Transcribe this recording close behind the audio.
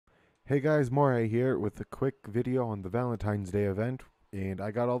Hey guys, Moray here with a quick video on the Valentine's Day event, and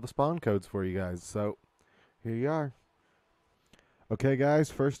I got all the spawn codes for you guys, so here you are. Okay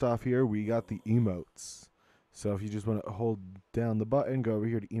guys, first off here, we got the emotes. So if you just want to hold down the button, go over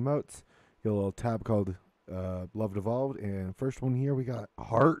here to emotes, get a little tab called Love Evolved, and first one here we got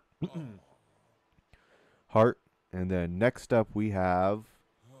Heart. Heart, and then next up we have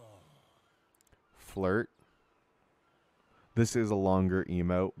Flirt. This is a longer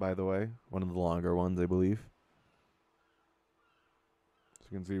emote, by the way, one of the longer ones, I believe. So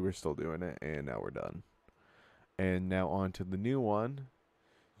you can see we're still doing it, and now we're done. And now on to the new one,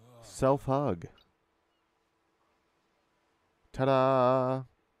 Self Hug. Ta-da!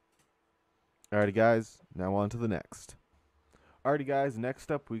 Alrighty guys, now on to the next. Alrighty guys,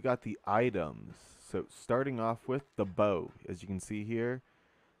 next up we got the items. So starting off with the bow, as you can see here.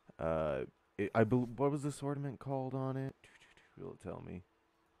 What was this ornament called on it? Will it tell me?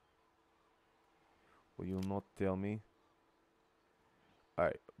 Will you not tell me?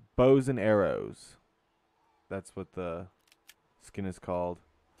 Alright, bows and arrows. That's what the skin is called.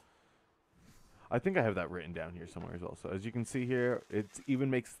 I think I have that written down here somewhere as well. So as you can see here, it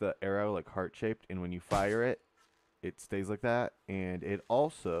even makes the arrow like heart-shaped, and when you fire it, it stays like that. And it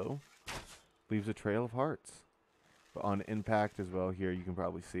also leaves a trail of hearts. But on impact as well here, you can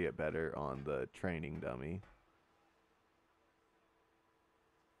probably see it better on the training dummy.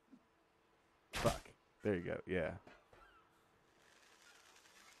 Fuck. There you go. Yeah.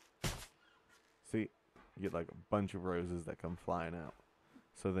 See? You get like a bunch of roses that come flying out.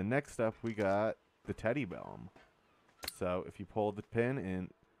 So the next up, we got the teddy balm. So if you pull the pin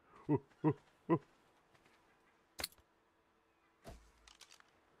and...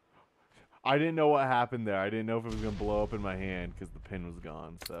 I didn't know what happened there. I didn't know if it was going to blow up in my hand because the pin was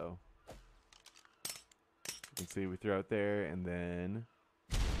gone. So you can see we throw it there, and then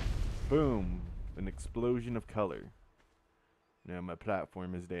boom, an explosion of color. Now my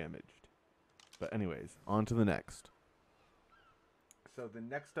platform is damaged. But anyways, on to the next. So the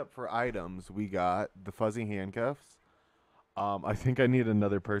next up for items, we got the fuzzy handcuffs. I think I need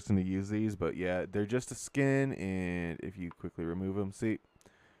another person to use these, but yeah, they're just a skin, and if you quickly remove them, see,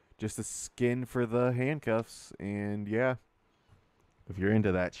 just a skin for the handcuffs, and yeah, if you're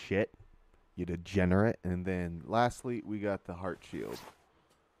into that shit, you degenerate. And then lastly, we got the heart shield.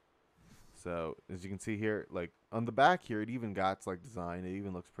 So as you can see here, like on the back here, it even got like design. It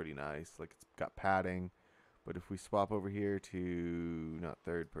even looks pretty nice. Like it's got padding. But if we swap over here to not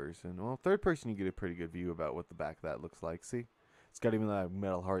third person, well, third person, you get a pretty good view about what the back of that looks like. See, it's got even that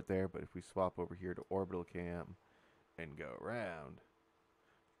metal heart there. But if we swap over here to orbital cam and go around,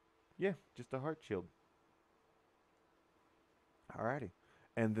 yeah, just a heart shield. Alrighty.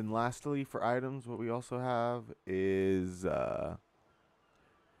 And then lastly, for items, what we also have is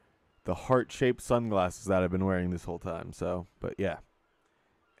the heart-shaped sunglasses that I've been wearing this whole time. So, but yeah.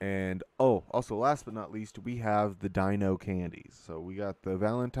 And, oh, also last but not least, we have the Dino candies. So we got the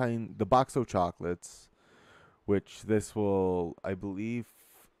the Boxo chocolates, which this will, I believe,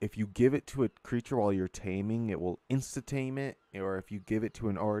 if you give it to a creature while you're taming, it will insta-tame it. Or if you give it to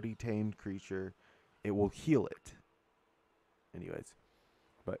an already tamed creature, it will heal it. Anyways.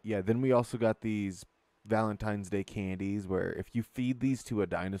 But yeah, then we also got these Valentine's Day candies where if you feed these to a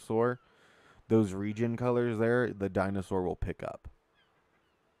dinosaur, those region colors there, the dinosaur will pick up.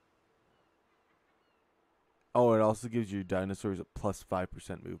 Oh, it also gives your dinosaurs a plus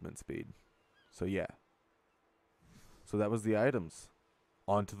 5% movement speed. So yeah. So that was the items.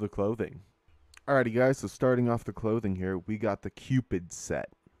 On to the clothing. Alrighty guys, so starting off the clothing here, we got the Cupid set.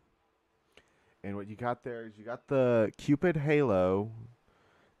 And what you got there is you got the Cupid halo.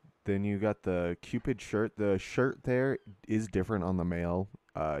 Then you got the Cupid shirt. The shirt there is different on the male.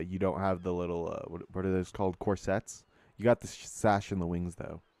 You don't have the little, what are those called? Corsets. You got the sash and the wings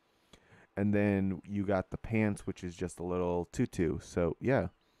though. And then you got the pants, which is just a little tutu. So, yeah.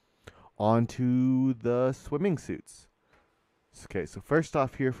 On to the swimming suits. Okay, so first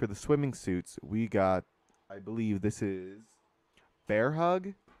off here for the swimming suits, we got, I believe this is Bear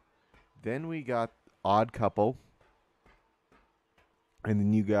Hug. Then we got Odd Couple. And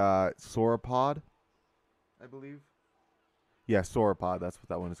then you got Sauropod, I believe. Yeah, Sauropod, that's what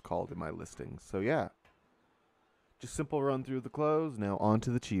that one is called in my listing. So, yeah. Just simple run through the clothes. Now on to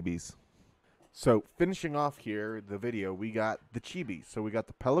the Chibis. So, finishing off here, the video, we got the Chibis. So, we got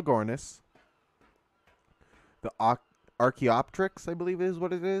the Pelagornis, the Archaeopteryx, I believe is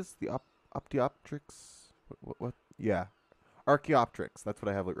what it is. The Opteopteryx. What? Yeah. Archaeopteryx. That's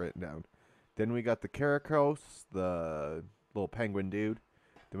what I have it written down. Then we got the Caracos, the little penguin dude.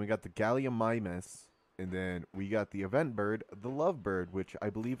 Then we got the Gallimimus. And then we got the event bird, the love bird, which I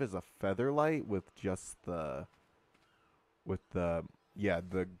believe is a feather light with just the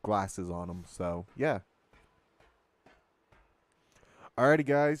the glasses on them. So yeah. Alrighty,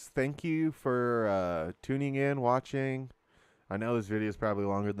 guys. Thank you for tuning in, watching. I know this video is probably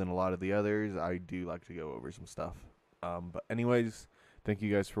longer than a lot of the others. I do like to go over some stuff. But anyways, thank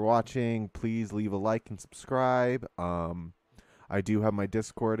you guys for watching. Please leave a like and subscribe. I do have my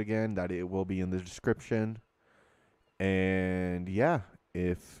Discord again. That it will be in the description. And yeah,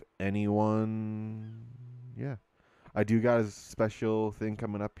 if anyone, yeah, I do got a special thing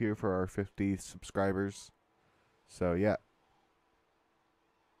coming up here for our 50 subscribers. So yeah.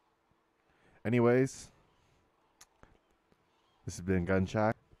 Anyways, this has been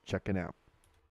Gunshot checking out.